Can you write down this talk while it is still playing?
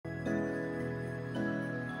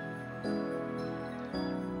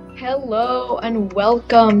Hello and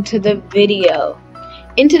welcome to the video.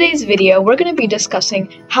 In today's video, we're going to be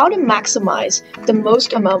discussing how to maximize the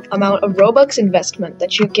most amount of Robux investment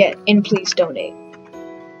that you get in Please Donate.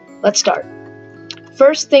 Let's start.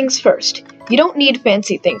 First things first, you don't need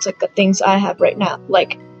fancy things like the things I have right now,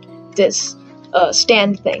 like this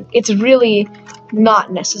stand thing. It's really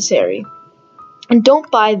not necessary. And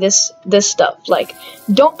don't buy this stuff. Like,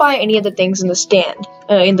 don't buy any of the things in the stand,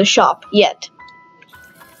 in the shop yet.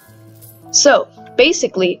 So,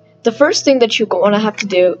 basically, the first thing that you're going to have to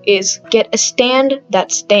do is get a stand that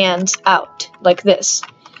stands out, like this.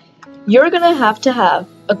 You're going to have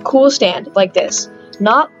a cool stand like this.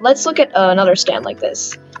 Let's look at another stand like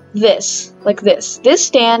this. Like this. This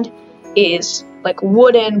stand is like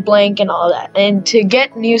wooden, blank, and all that. And to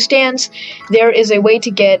get new stands, there is a way to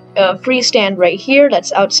get a free stand right here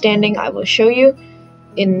that's outstanding. I will show you.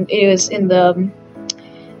 It is in the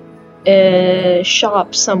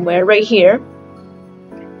shop somewhere right here.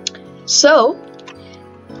 So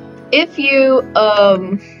if you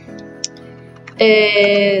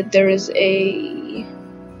there is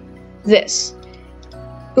this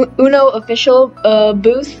Uno official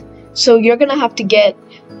booth, so you're gonna have to get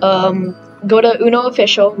go to Uno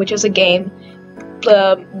official, which is a game,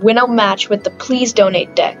 win a match with the Please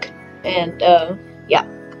Donate deck, and yeah,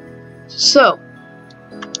 so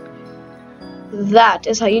that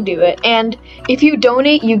is how you do it. And if you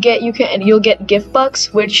donate, you'll get gift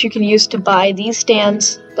bucks, which you can use to buy these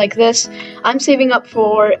stands like this. I'm saving up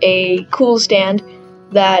for a cool stand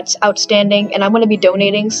that's outstanding, and I'm going to be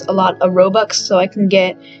donating a lot of Robux so I can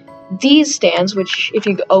get these stands, which if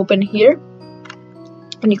you open here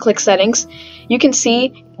and you click settings, you can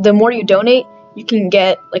see the more you donate, you can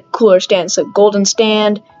get like cooler stands. So golden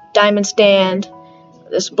stand, diamond stand,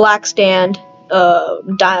 this black stand,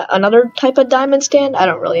 another type of diamond stand, I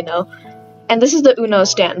don't really know. And this is the Uno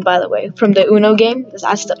stand, by the way, from the Uno game.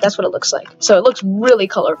 That's what it looks like. So it looks really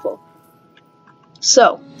colorful.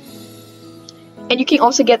 So, and you can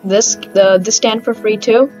also get this stand for free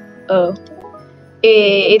too.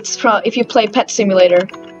 It's from, if you play Pet Simulator,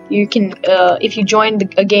 you can if you join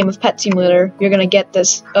a game of Pet Simulator, you're gonna get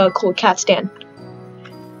this cool cat stand.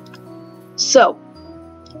 So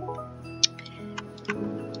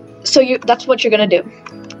that's what you're gonna do.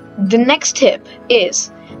 The next tip is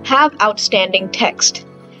have outstanding text.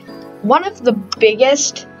 One of the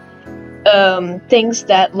biggest things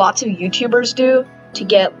that lots of YouTubers do to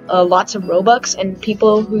get lots of Robux, and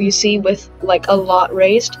people who you see with like a lot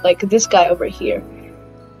raised, like this guy over here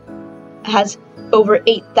has over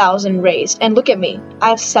 8,000 raised, and look at me, I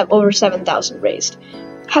have over 7,000 raised.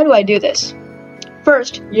 How do I do this?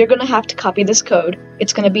 First, you're gonna have to copy this code.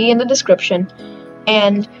 It's gonna be in the description,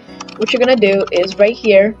 and what you're gonna do is right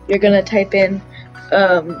here, you're gonna type in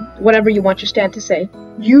whatever you want your stand to say.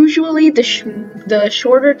 Usually the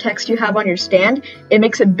shorter text you have on your stand, it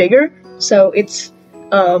makes it bigger, so it's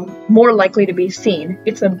more likely to be seen.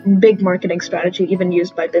 It's a big marketing strategy, even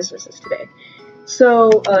used by businesses today.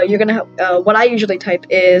 So you're gonna have, what I usually type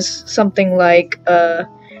is something like,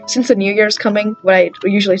 since the New Year's coming, what I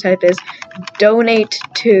usually type is donate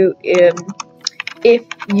to if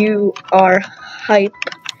you are hype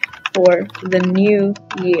for the new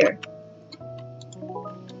year.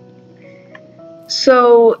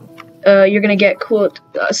 So you're gonna get cool.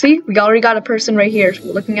 See, we already got a person right here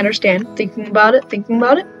looking at our stand, thinking about it.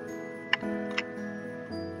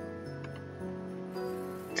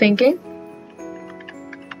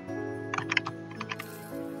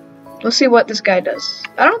 Let's see what this guy does.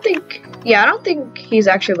 I don't think he's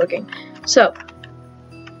actually looking. So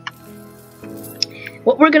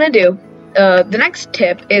what we're gonna do, the next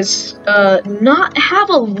tip is not have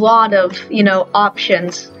a lot of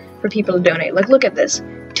options for people to donate. Like, look at this: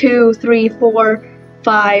 2, 3, 4,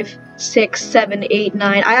 5, 6, 7, 8,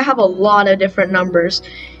 9. I have a lot of different numbers,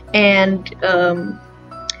 and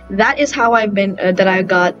that is how I've been. That I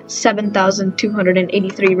got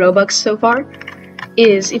 7,283 Robux so far.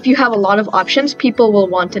 Is if you have a lot of options, people will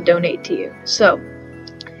want to donate to you. So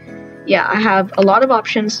yeah, I have a lot of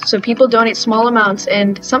options, so people donate small amounts,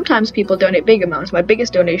 and sometimes people donate big amounts. My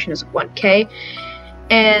biggest donation is 1K,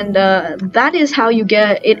 and that is how you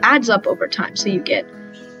get, it adds up over time, so you get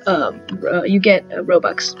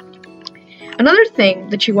Robux. Another thing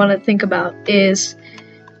that you want to think about is,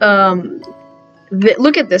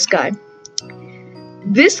 look at this guy.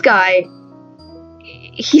 This guy,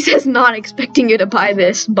 he says not expecting you to buy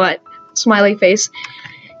this, but smiley face.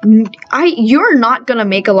 You're not gonna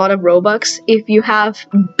make a lot of Robux if you have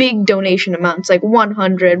big donation amounts like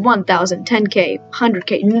 100, 1,000, 10K,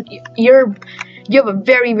 100K. You have a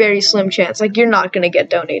very, very slim chance. Like, you're not gonna get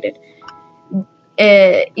donated.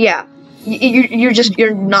 yeah,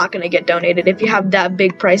 you're not gonna get donated if you have that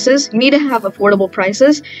big prices. You need to have affordable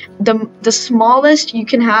prices. The smallest you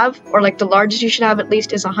can have, or like the largest you should have at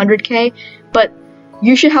least, is 100K, but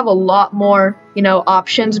you should have a lot more, you know,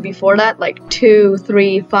 options before that, like 2,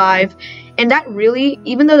 3, 5, and that really,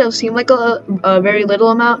 even though they'll seem like a very little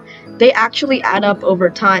amount, they actually add up over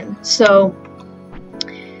time. So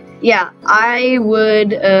yeah, I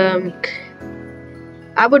would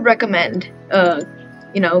recommend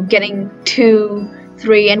you know, getting 2,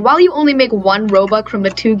 3, and while you only make 1 Robux from the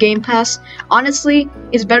 2 Game Pass, honestly,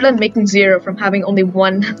 it's better than making 0 from having only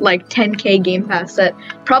 1, like, 10K Game Pass that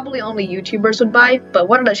probably only YouTubers would buy, but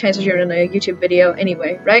what are the chances you're in a YouTube video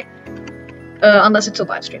anyway, right? Unless it's a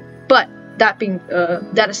live stream. But, that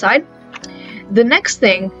aside, the next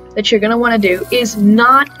thing that you're gonna wanna do is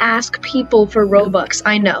not ask people for Robux.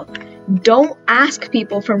 I know. Don't ask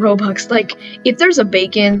people for Robux. Like, if there's a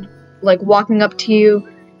bacon, like, walking up to you,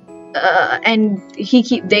 and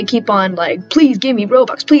they keep on like, please give me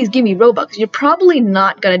Robux, please give me Robux, you're probably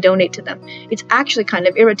not gonna donate to them. It's actually kind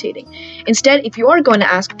of irritating. Instead, if you are going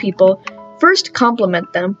to ask people, first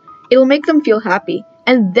compliment them. It'll make them feel happy,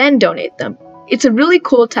 and then donate them. It's a really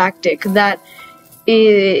cool tactic that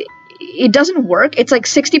it doesn't work. It's like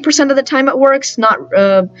 60% of the time it works, not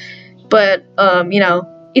but you know,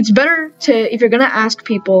 it's better to, if you're gonna ask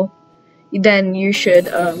people, then you should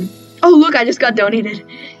oh look, I just got donated.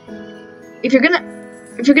 If you're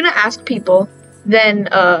gonna ask people, then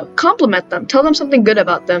compliment them. Tell them something good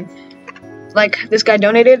about them. Like this guy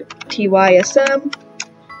donated, TYSM,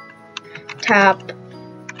 tap,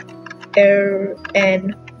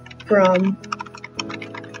 RN from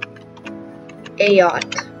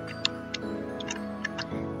AYOT.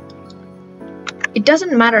 It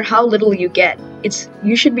doesn't matter how little you get.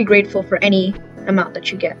 You should be grateful for any amount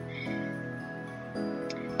that you get.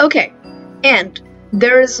 Okay, and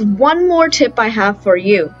there's one more tip I have for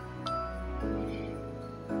you.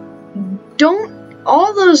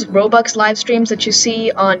 All those Robux live streams that you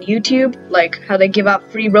see on YouTube, like how they give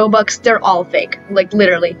out free Robux, they're all fake. Like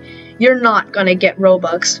literally, you're not gonna get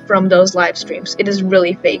Robux from those live streams. It is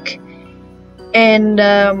really fake. And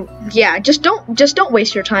yeah, just don't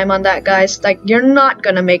waste your time on that, guys. Like, you're not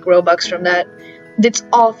gonna make Robux from that. It's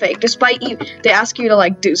all fake. Despite they ask you to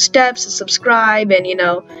like do steps and subscribe, and you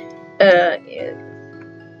know,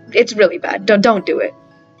 it's really bad. Don't do it.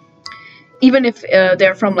 Even if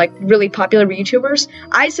they're from like really popular YouTubers,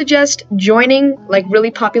 I suggest joining like really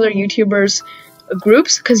popular YouTubers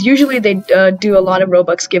groups, because usually they do a lot of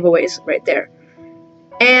Robux giveaways right there.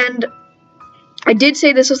 And I did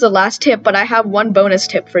say this was the last tip, but I have one bonus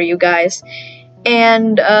tip for you guys.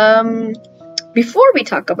 And before we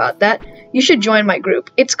talk about that, you should join my group.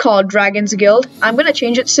 It's called Dragon's Guild. I'm gonna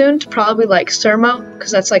change it soon to probably like Sermo, because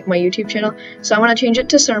that's like my YouTube channel. So I'm gonna change it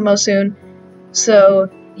to Sermo soon. So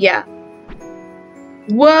yeah.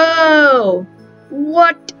 Whoa!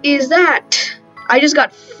 What is that? I just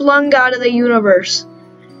got flung out of the universe.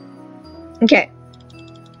 Okay.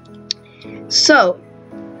 So,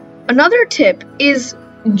 another tip is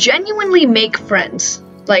genuinely make friends.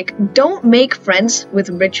 Like, don't make friends with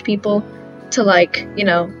rich people to, like, you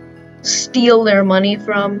know, steal their money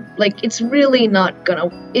from. Like, it's really not gonna...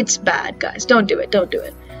 It's bad, guys. Don't do it. Don't do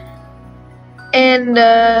it. And,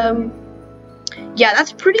 yeah,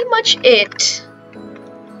 that's pretty much it.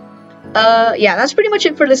 Yeah, that's pretty much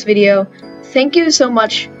it for this video. Thank you so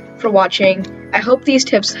much for watching. I hope these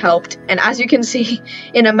tips helped, and as you can see,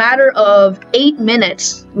 in a matter of 8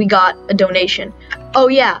 minutes, we got a donation. Oh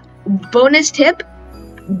yeah, bonus tip,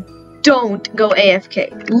 don't go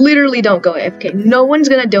AFK. Literally don't go AFK. No one's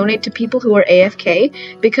gonna donate to people who are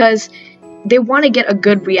AFK, because they want to get a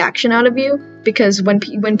good reaction out of you, because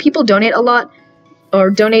when people donate a lot, or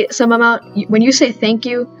donate some amount, when you say thank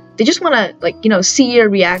you, they just want to, like, you know, see your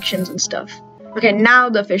reactions and stuff. Okay, now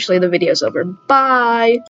officially the video's over. Bye!